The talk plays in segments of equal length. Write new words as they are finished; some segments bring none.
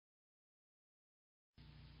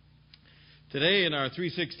Today in our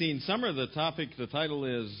 316 summer, the title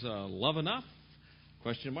is Love Enough?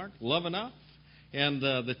 Question mark. Love Enough? And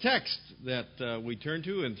the text that we turn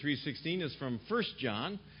to in 316 is from 1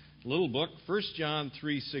 John, little book, 1 John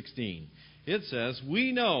 3:16. It says,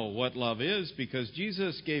 "We know what love is because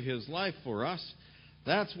Jesus gave His life for us.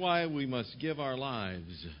 That's why we must give our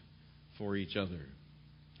lives for each other."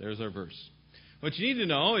 There's our verse. What you need to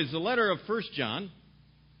know is the letter of 1 John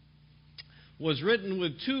was written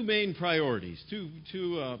with two main priorities, two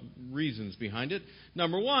reasons behind it.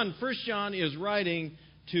 Number one, 1 John is writing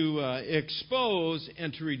to expose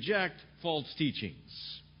and to reject false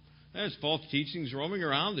teachings. There's false teachings roaming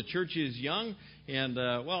around. The church is young, and,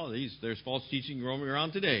 there's false teaching roaming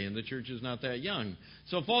around today, and the church is not that young.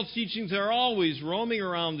 So false teachings are always roaming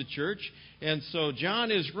around the church, and so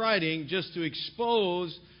John is writing just to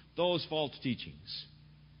expose those false teachings.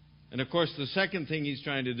 And, of course, the second thing he's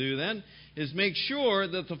trying to do then is make sure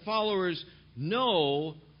that the followers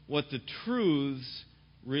know what the truths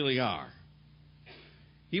really are.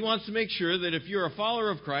 He wants to make sure that if you're a follower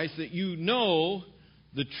of Christ, that you know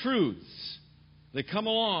the truths that come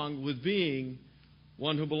along with being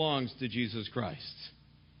one who belongs to Jesus Christ.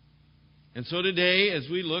 And so today, as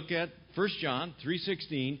we look at 1 John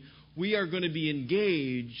 3:16, we are going to be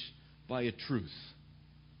engaged by a truth.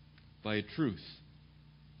 By a truth.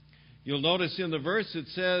 You'll notice in the verse it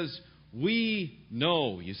says, "We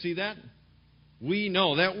know." You see that? We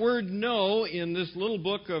know. That word "know" in this little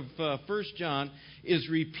book of 1 John is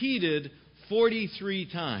repeated 43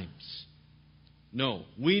 times. No.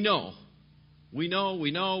 We know. We know, we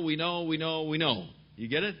know, we know, we know, we know. You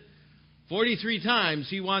get it? 43 times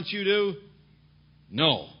he wants you to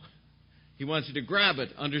know. He wants you to grab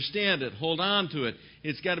it, understand it, hold on to it.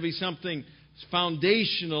 It's got to be something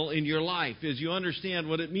foundational in your life as you understand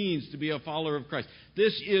what it means to be a follower of Christ.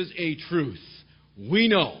 This is a truth. We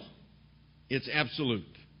know. It's absolute.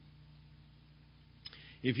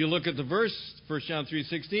 If you look at the verse, 1 John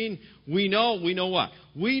 3:16, we know what?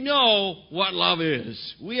 We know what love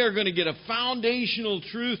is. We are going to get a foundational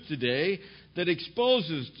truth today that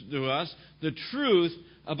exposes to us the truth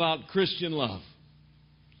about Christian love.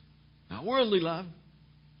 Not worldly love,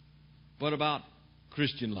 but about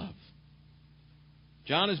Christian love.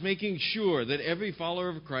 John is making sure that every follower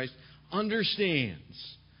of Christ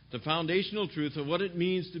understands the foundational truth of what it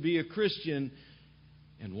means to be a Christian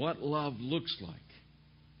and what love looks like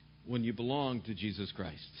when you belong to Jesus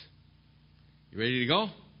Christ. You ready to go?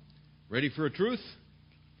 Ready for a truth?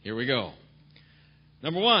 Here we go.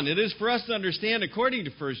 Number one, it is for us to understand, according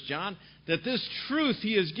to 1 John, that this truth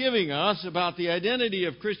he is giving us about the identity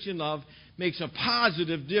of Christian love makes a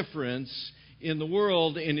positive difference in the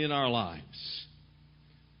world and in our lives.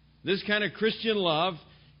 This kind of Christian love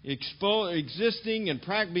existing and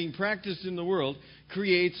being practiced in the world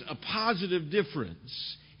creates a positive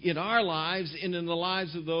difference in our lives and in the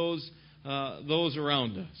lives of those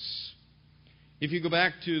around us. If you go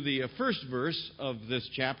back to the first verse of this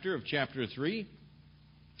chapter, of chapter 3,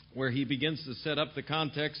 where he begins to set up the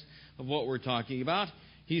context of what we're talking about,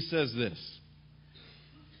 he says this: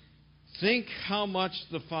 "Think how much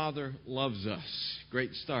the Father loves us."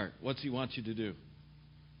 Great start. What's he want you to do?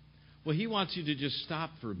 Well, he wants you to just stop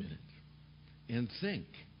for a minute and think.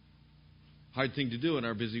 Hard thing to do in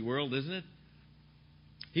our busy world, isn't it?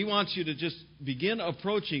 He wants you to just begin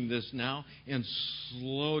approaching this now and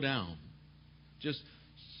slow down. Just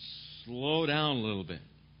slow down a little bit.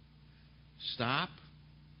 Stop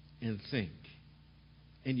and think.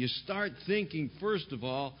 And you start thinking, first of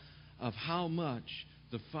all, of how much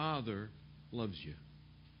the Father loves you.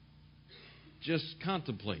 Just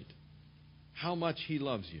contemplate how much He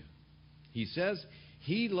loves you. He says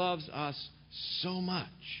He loves us so much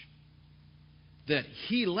that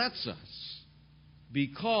He lets us be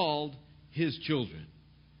called His children,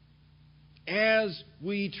 as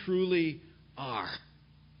we truly are.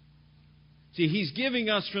 See, He's giving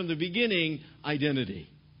us from the beginning identity.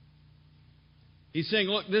 He's saying,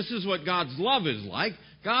 look, this is what God's love is like.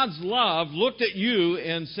 God's love looked at you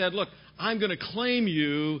and said, look, I'm going to claim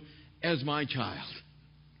you as my child.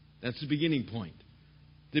 That's the beginning point.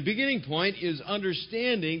 The beginning point is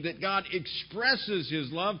understanding that God expresses His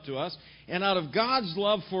love to us, and out of God's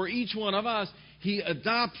love for each one of us, He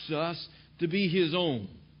adopts us to be His own.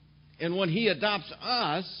 And when He adopts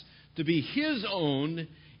us to be His own,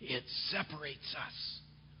 it separates us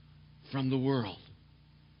from the world.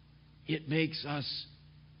 It makes us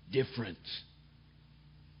different.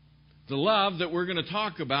 The love that we're going to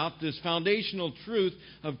talk about, this foundational truth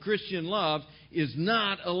of Christian love, is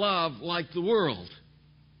not a love like the world.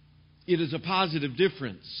 It is a positive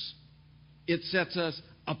difference. It sets us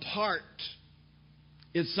apart.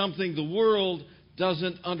 It's something the world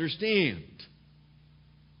doesn't understand.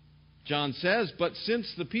 John says, but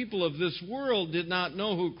since the people of this world did not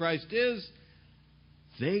know who Christ is,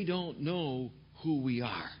 they don't know who we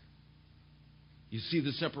are. You see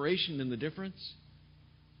the separation and the difference?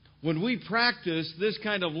 When we practice this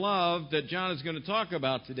kind of love that John is going to talk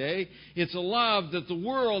about today, it's a love that the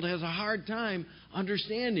world has a hard time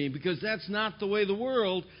understanding because that's not the way the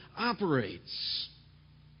world operates.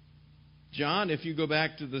 John, if you go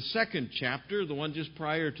back to the second chapter, the one just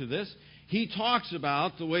prior to this, he talks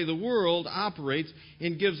about the way the world operates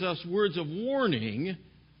and gives us words of warning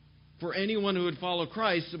for anyone who would follow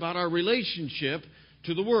Christ about our relationship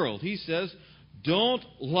to the world. He says, don't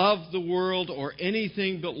love the world or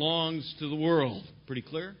anything belongs to the world. Pretty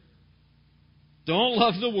clear? Don't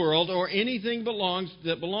love the world or anything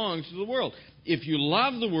that belongs to the world. If you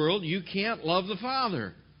love the world, you can't love the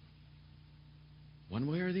Father. One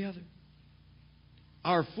way or the other.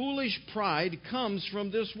 Our foolish pride comes from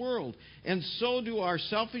this world, and so do our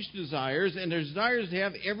selfish desires and our desires to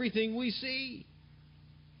have everything we see.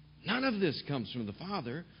 None of this comes from the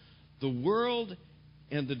Father. The world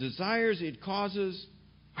and the desires it causes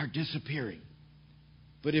are disappearing.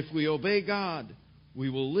 But if we obey God, we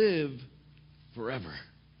will live forever.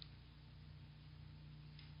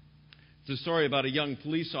 It's a story about a young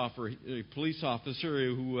police officer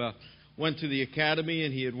who went to the academy,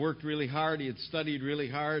 and he had worked really hard. He had studied really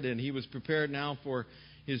hard, and he was prepared now for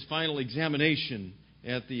his final examination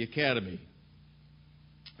at the academy.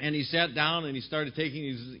 And he sat down and he started taking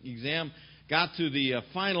his exam. Got to the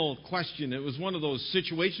final question. It was one of those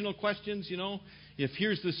situational questions, you know. If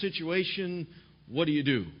here's the situation, what do you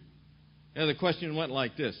do? And the question went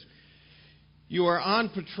like this. You are on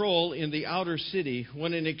patrol in the outer city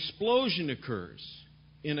when an explosion occurs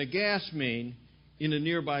in a gas main in a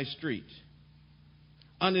nearby street.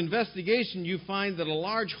 On investigation, you find that a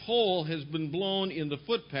large hole has been blown in the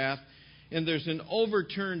footpath and there's an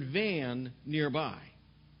overturned van nearby.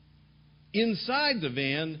 Inside the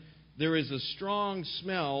van, there is a strong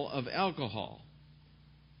smell of alcohol.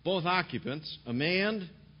 Both occupants, a man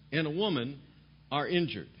and a woman, are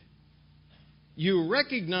injured. You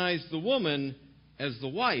recognize the woman as the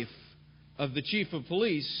wife of the chief of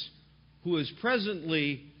police, who is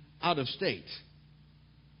presently out of state.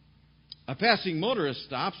 A passing motorist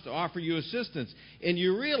stops to offer you assistance, and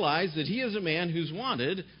you realize that he is a man who's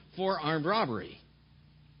wanted for armed robbery.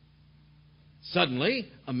 Suddenly,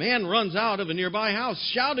 a man runs out of a nearby house,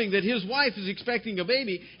 shouting that his wife is expecting a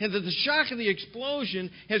baby and that the shock of the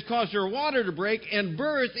explosion has caused her water to break and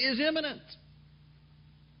birth is imminent.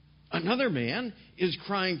 Another man is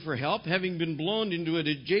crying for help, having been blown into an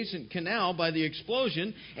adjacent canal by the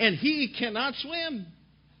explosion, and he cannot swim.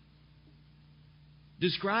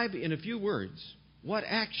 Describe in a few words what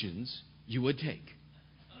actions you would take.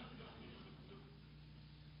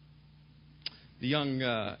 The young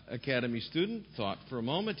academy student thought for a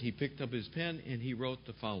moment. He picked up his pen and he wrote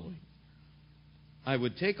the following. I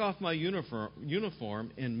would take off my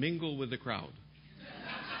uniform and mingle with the crowd.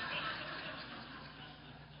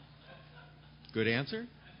 Good answer?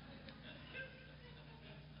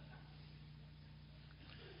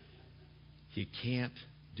 You can't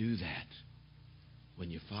do that when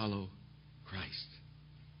you follow Christ.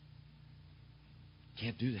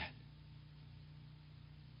 Can't do that.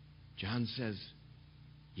 John says,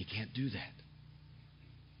 you can't do that.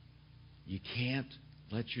 You can't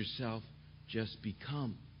let yourself just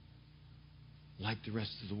become like the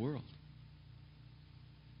rest of the world.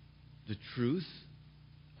 The truth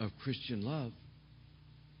of Christian love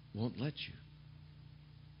won't let you.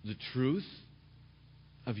 The truth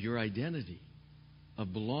of your identity,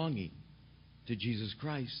 of belonging to Jesus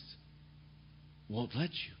Christ, won't let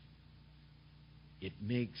you. It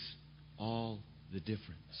makes all the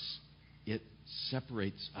difference. It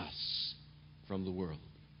separates us from the world.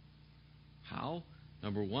 How?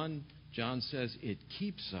 Number one, John says it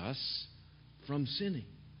keeps us from sinning.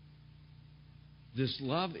 This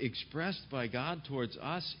love expressed by God towards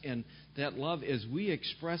us, and that love as we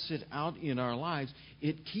express it out in our lives,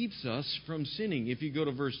 it keeps us from sinning. If you go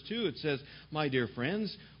to verse 2, it says, my dear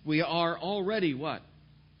friends, we are already what?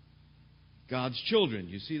 God's children.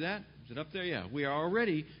 You see that? Is it up there? Yeah. We are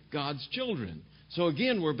already God's children. So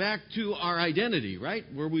again, we're back to our identity, right?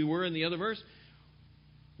 Where we were in the other verse.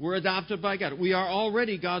 We're adopted by God. We are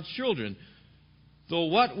already God's children. Though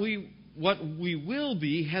what we will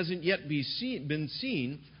be hasn't yet been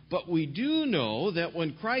seen, but we do know that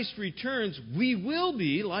when Christ returns, we will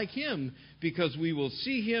be like Him, because we will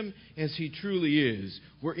see Him as He truly is.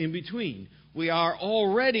 We're in between. We are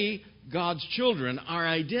already God's children. Our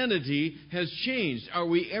identity has changed. Are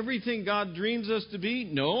we everything God dreams us to be?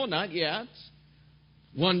 No, not yet.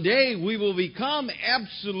 One day we will become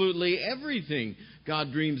absolutely everything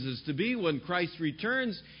God dreams us to be when Christ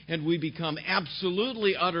returns and we become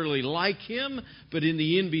absolutely, utterly like Him. But in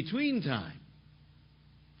the in-between time,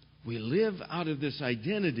 we live out of this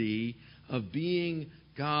identity of being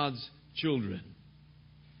God's children.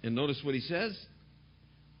 And notice what he says.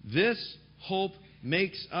 This hope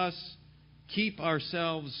makes us keep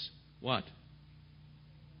ourselves what?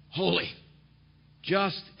 Holy.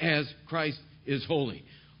 Just as Christ is holy.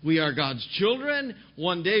 We are God's children.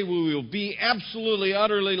 One day we will be absolutely,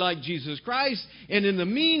 utterly like Jesus Christ. And in the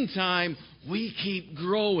meantime, we keep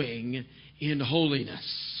growing in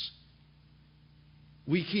holiness.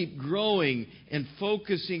 We keep growing and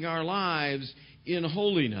focusing our lives in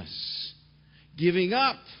holiness. Giving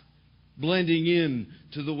up blending in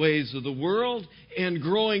to the ways of the world and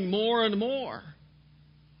growing more and more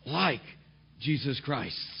like Jesus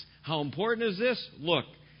Christ. How important is this? Look,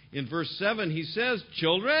 in verse 7 he says,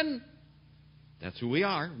 children, that's who we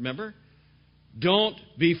are, remember? Don't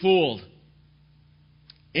be fooled.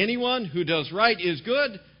 Anyone who does right is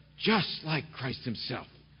good, just like Christ Himself.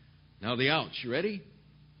 Now the ouch, you ready?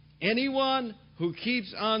 Anyone who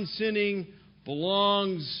keeps on sinning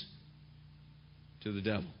belongs to the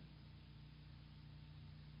devil.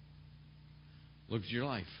 Look at your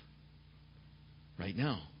life right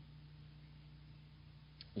now.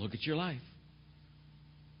 Look at your life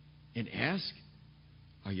and ask,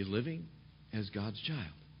 are you living as God's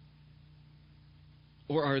child?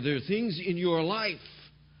 Or are there things in your life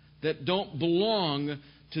that don't belong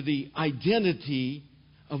to the identity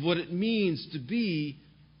of what it means to be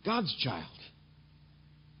God's child?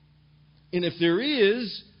 And if there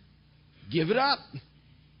is, give it up.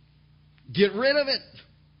 Get rid of it.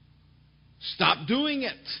 Stop doing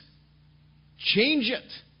it. Change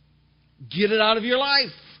it. Get it out of your life.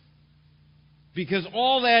 Because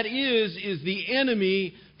all that is the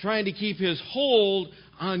enemy trying to keep his hold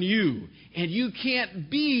on you. And you can't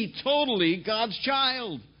be totally God's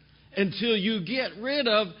child until you get rid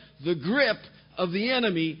of the grip of the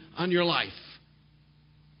enemy on your life.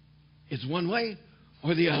 It's one way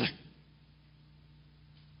or the other.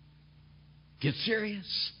 Get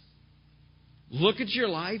serious. Look at your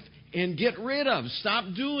life and get rid of, stop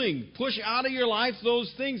doing, push out of your life those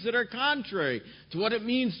things that are contrary to what it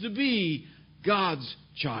means to be God's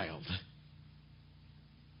child.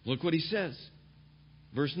 Look what he says.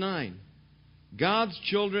 Verse 9. God's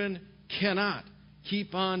children cannot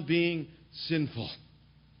keep on being sinful.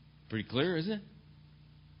 Pretty clear, isn't it?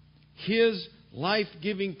 His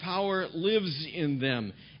life-giving power lives in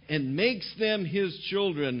them and makes them His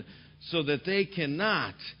children so that they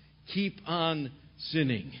cannot keep on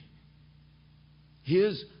sinning.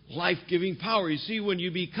 His life-giving power. You see, when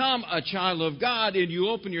you become a child of God and you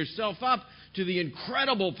open yourself up to the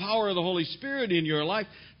incredible power of the Holy Spirit in your life,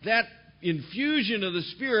 that infusion of the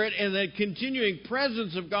Spirit and that continuing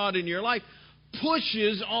presence of God in your life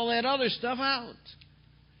pushes all that other stuff out.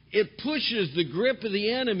 It pushes the grip of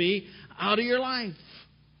the enemy out of your life.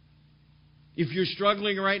 If you're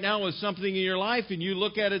struggling right now with something in your life and you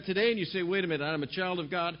look at it today and you say, wait a minute, I'm a child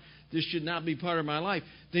of God, this should not be part of my life,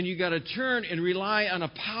 then you've got to turn and rely on a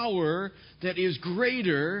power that is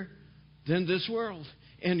greater than this world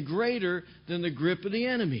and greater than the grip of the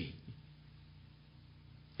enemy.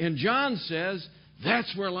 And John says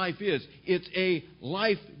that's where life is. It's a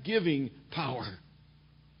life-giving power.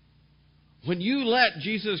 When you let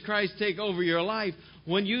Jesus Christ take over your life,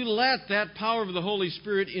 when you let that power of the Holy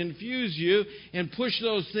Spirit infuse you and push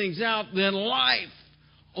those things out, then life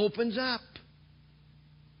opens up.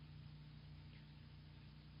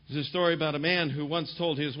 There's a story about a man who once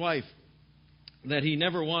told his wife that he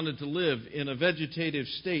never wanted to live in a vegetative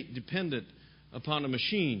state dependent upon a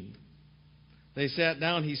machine. They sat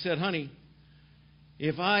down. He said, honey,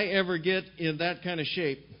 if I ever get in that kind of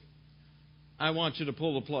shape, I want you to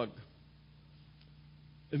pull the plug.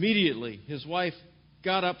 Immediately, his wife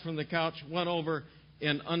got up from the couch, went over,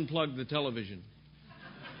 and unplugged the television.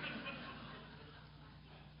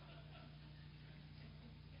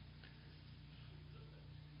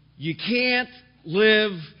 You can't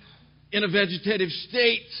live in a vegetative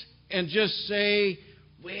state and just say,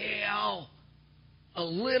 well, a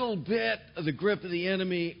little bit of the grip of the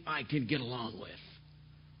enemy I can get along with.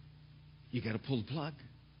 You got to pull the plug.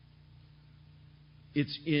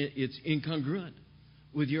 It's incongruent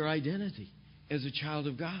with your identity as a child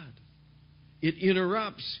of God. It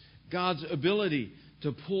interrupts God's ability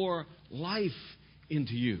to pour life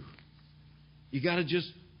into you. You got to just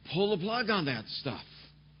pull the plug on that stuff.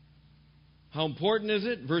 How important is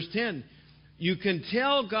it? Verse 10. You can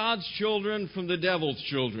tell God's children from the devil's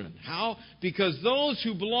children. How? Because those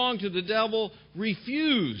who belong to the devil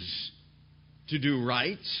refuse to do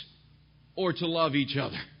right or to love each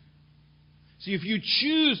other. See, if you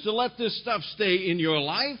choose to let this stuff stay in your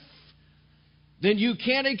life, then you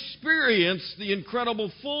can't experience the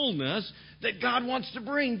incredible fullness that God wants to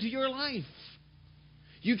bring to your life.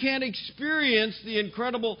 You can't experience the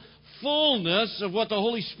incredible fullness of what the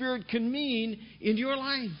Holy Spirit can mean in your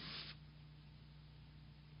life.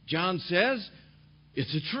 John says,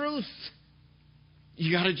 it's a truth.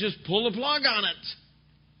 You got to just pull the plug on it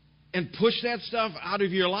and push that stuff out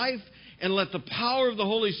of your life and let the power of the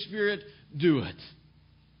Holy Spirit do it.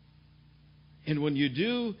 And when you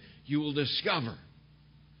do, you will discover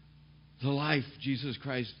the life Jesus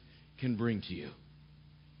Christ can bring to you.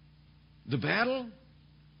 The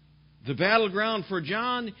battleground for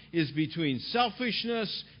John is between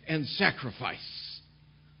selfishness and sacrifice.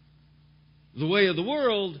 The way of the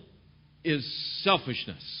world is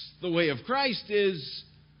selfishness. The way of Christ is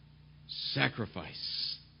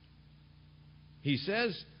sacrifice. He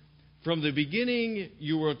says, from the beginning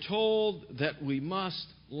you were told that we must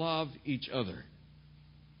love each other.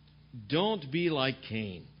 Don't be like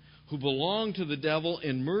Cain, who belonged to the devil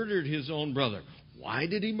and murdered his own brother. Why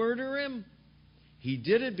did he murder him? He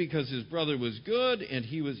did it because his brother was good and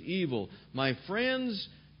he was evil. My friends,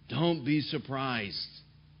 don't be surprised.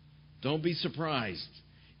 Don't be surprised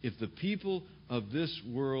if the people of this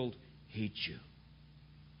world hate you.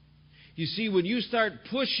 You see, when you start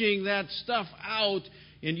pushing that stuff out,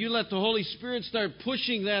 and you let the Holy Spirit start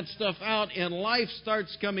pushing that stuff out, and life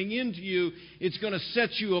starts coming into you, it's going to set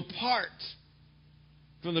you apart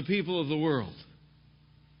from the people of the world.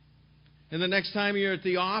 And the next time you're at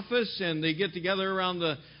the office and they get together around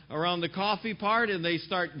the coffee part and they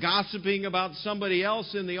start gossiping about somebody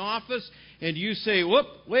else in the office, and you say, whoop,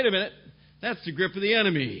 wait a minute, that's the grip of the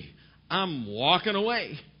enemy. I'm walking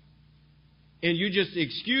away. And you just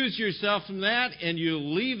excuse yourself from that, and you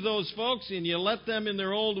leave those folks, and you let them in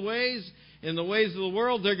their old ways, in the ways of the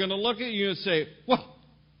world. They're going to look at you and say, well,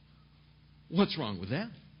 what's wrong with that?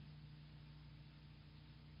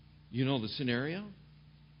 You know the scenario?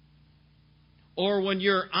 Or when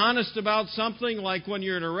you're honest about something, like when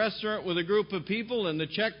you're in a restaurant with a group of people and the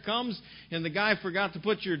check comes and the guy forgot to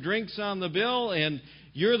put your drinks on the bill, and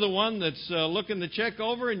you're the one that's looking the check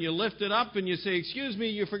over, and you lift it up and you say, excuse me,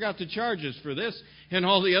 you forgot to charge us for this. And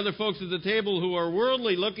all the other folks at the table who are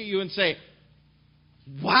worldly look at you and say,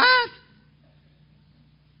 what?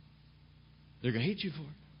 They're going to hate you for it.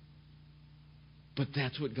 But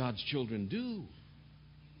that's what God's children do.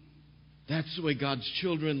 That's the way God's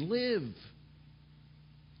children live.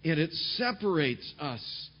 And it separates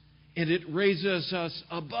us, and it raises us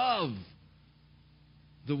above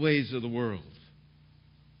the ways of the world.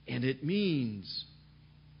 And it means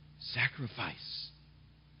sacrifice.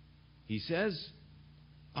 He says,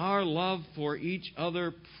 our love for each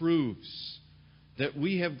other proves that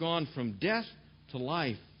we have gone from death to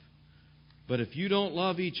life. But if you don't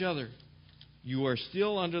love each other, you are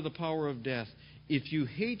still under the power of death. If you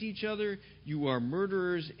hate each other, you are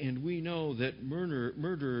murderers, and we know that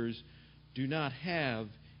murderers do not have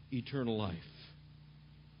eternal life.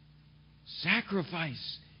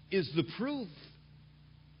 Sacrifice is the proof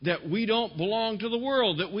that we don't belong to the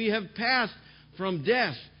world, that we have passed from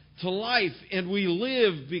death to life, and we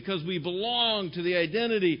live because we belong to the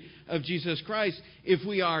identity of Jesus Christ. If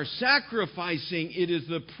we are sacrificing, it is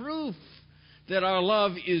the proof that our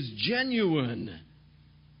love is genuine.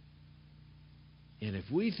 And if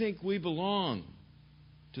we think we belong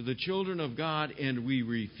to the children of God and we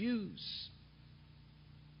refuse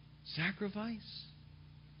sacrifice,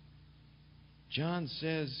 John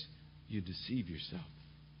says you deceive yourself.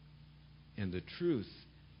 And the truth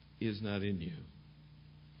is not in you.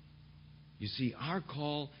 You see, our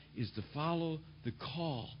call is to follow the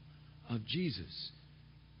call of Jesus.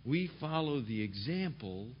 We follow the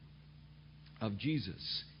example of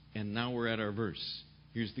Jesus. And now we're at our verse.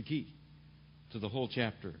 Here's the key to the whole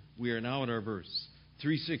chapter. We are now at our verse.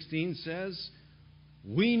 3:16 says,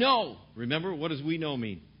 we know. Remember, what does we know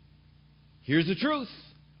mean? Here's the truth.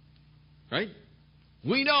 Right?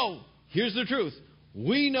 We know. Here's the truth.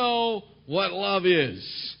 We know what love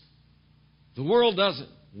is. The world doesn't.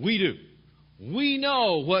 We do. We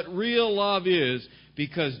know what real love is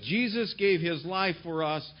because Jesus gave His life for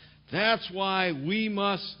us. That's why we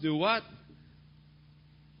must do what?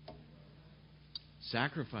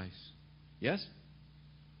 Sacrifice. Yes?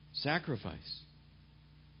 Sacrifice.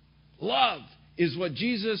 Love is what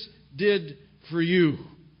Jesus did for you.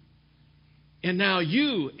 And now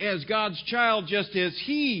you, as God's child, just as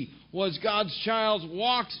He was God's child,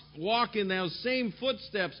 walk in those same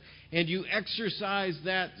footsteps, and you exercise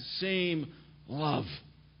that same love.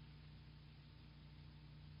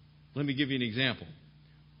 Let me give you an example.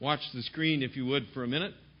 Watch the screen, if you would, for a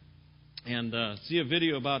minute, and see a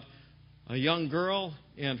video about a young girl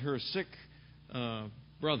and her sick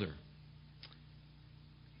brother.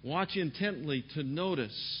 Watch intently to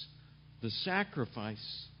notice the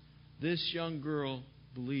sacrifice this young girl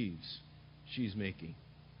believes she's making.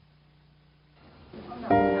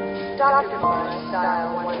 Dr. Forrest,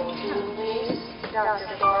 dial 182, please.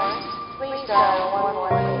 Dr. Forrest, please dial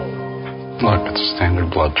 118. Look, it's a standard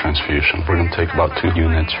blood transfusion. We're going to take about 2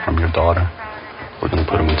 units from your daughter. We're going to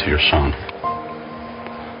put them into your son.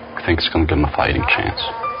 I think it's going to give him a fighting chance.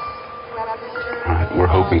 All right, we're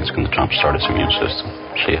hoping it's going to jumpstart his immune system.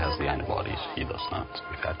 She has the antibodies. He does not.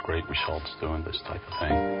 We've had great results doing this type of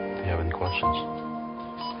thing. Do you have any questions?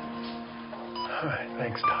 All right,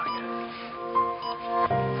 thanks, Doc.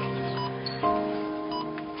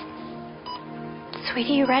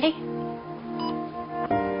 Sweetie, you ready?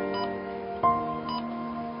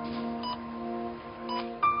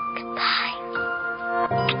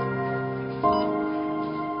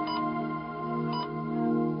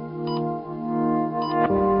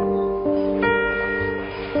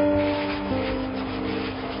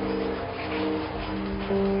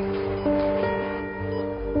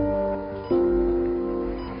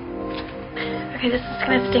 Okay, this is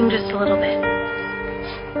going to sting just a little bit.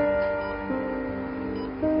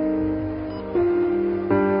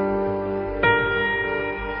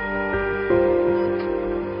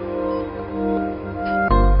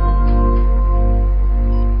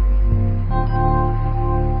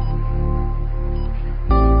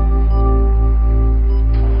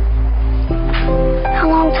 How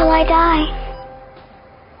long till I die?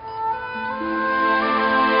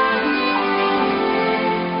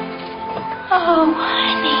 Oh,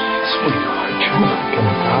 honey. Sweetheart, you're not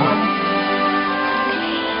gonna die.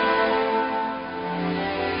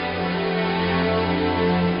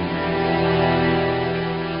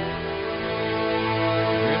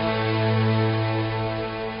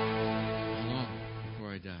 How long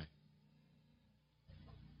before I die?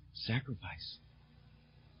 Sacrifice.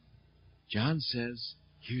 John says,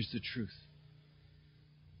 here's the truth.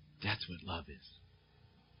 That's what love is.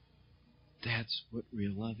 That's what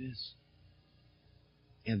real love is.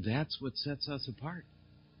 And that's what sets us apart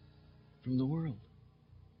from the world.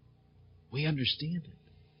 We understand it.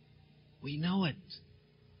 We know it.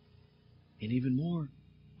 And even more,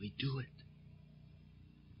 we do it.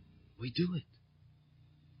 We do it.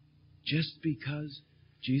 Just because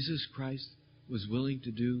Jesus Christ was willing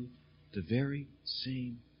to do the very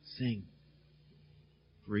same thing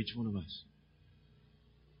for each one of us.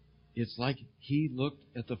 It's like he looked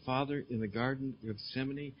at the Father in the Garden of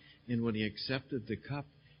Gethsemane, and when he accepted the cup,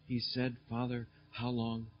 he said, Father, how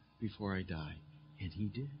long before I die? And he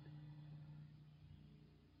did.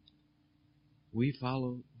 We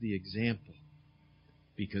follow the example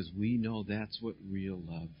because we know that's what real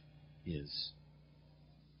love is.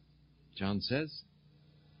 John says,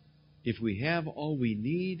 if we have all we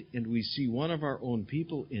need and we see one of our own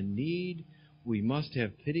people in need, we must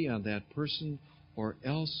have pity on that person, or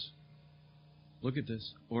else, look at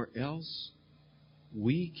this, or else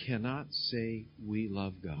we cannot say we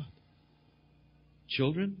love God.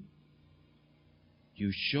 Children,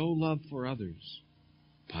 you show love for others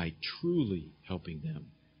by truly helping them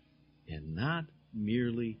and not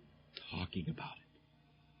merely talking about it.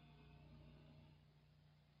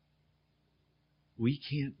 We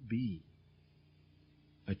can't be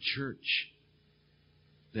a church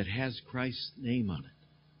that has Christ's name on it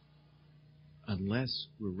unless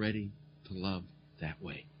we're ready to love that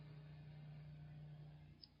way.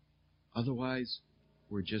 Otherwise,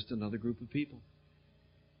 we're just another group of people.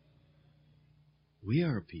 We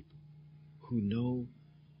are a people who know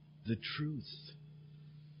the truth.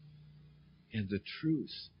 And the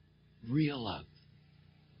truth, real love,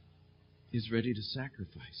 is ready to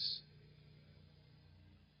sacrifice.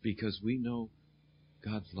 Because we know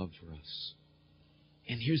God's love for us.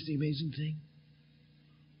 And here's the amazing thing.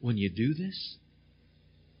 When you do this,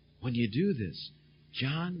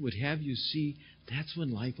 John would have you see that's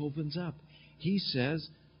when life opens up. He says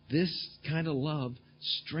this kind of love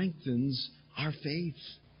strengthens our faith.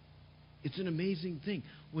 It's an amazing thing.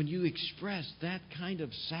 When you express that kind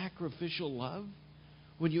of sacrificial love,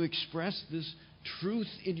 when you express this truth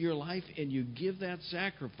in your life and you give that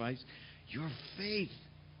sacrifice, your faith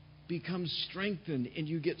becomes strengthened and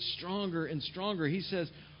you get stronger and stronger. He says,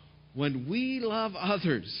 when we love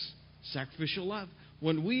others, sacrificial love,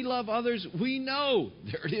 when we love others, we know,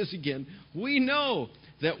 there it is again, we know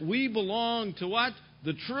that we belong to what?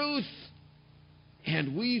 The truth.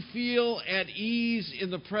 And we feel at ease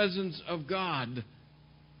in the presence of God.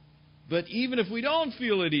 But even if we don't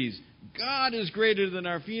feel at ease, God is greater than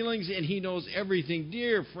our feelings, and He knows everything.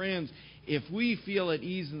 Dear friends, if we feel at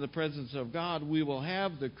ease in the presence of God, we will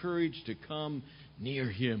have the courage to come near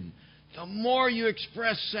Him. The more you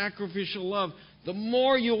express sacrificial love, the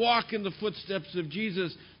more you walk in the footsteps of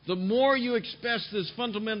Jesus, the more you express this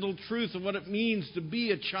fundamental truth of what it means to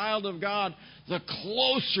be a child of God, the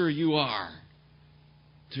closer you are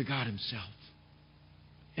to God Himself.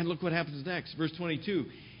 And look what happens next. Verse 22.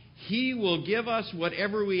 He will give us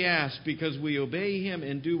whatever we ask because we obey Him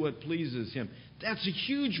and do what pleases Him. That's a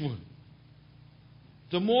huge one.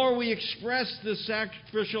 The more we express this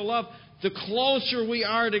sacrificial love, the closer we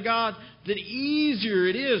are to God, the easier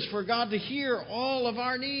it is for God to hear all of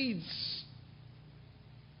our needs.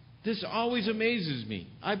 This always amazes me.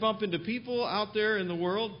 I bump into people out there in the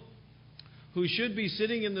world who should be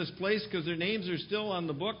sitting in this place because their names are still on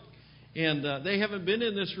the book, and they haven't been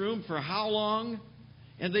in this room for how long?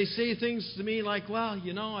 And they say things to me like, well,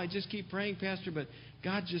 you know, I just keep praying, Pastor, but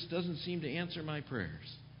God just doesn't seem to answer my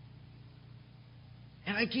prayers.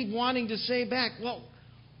 And I keep wanting to say back, well,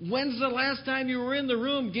 when's the last time you were in the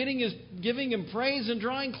room giving Him praise and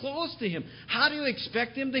drawing close to Him? How do you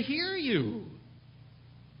expect Him to hear you?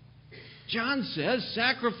 John says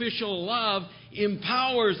sacrificial love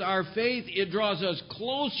empowers our faith. It draws us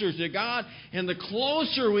closer to God. And the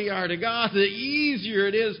closer we are to God, the easier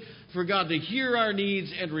it is for God to hear our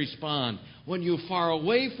needs and respond. When you're far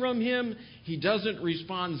away from Him, He doesn't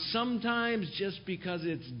respond sometimes just because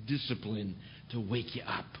it's discipline to wake you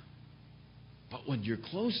up. But when you're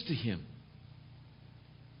close to Him,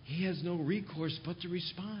 He has no recourse but to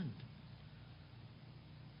respond.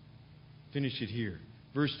 Finish it here.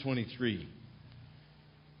 Verse 23.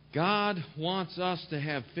 God wants us to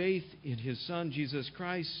have faith in His Son, Jesus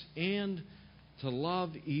Christ, and to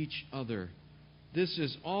love each other. This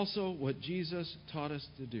is also what Jesus taught us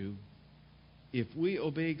to do. If we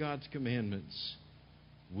obey God's commandments,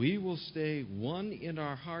 we will stay one in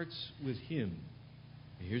our hearts with Him.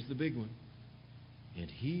 And here's the big one. And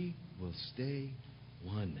He will stay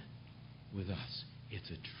one with us. It's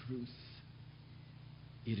a truth.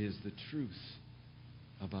 It is the truth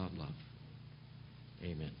about love.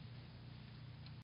 Amen.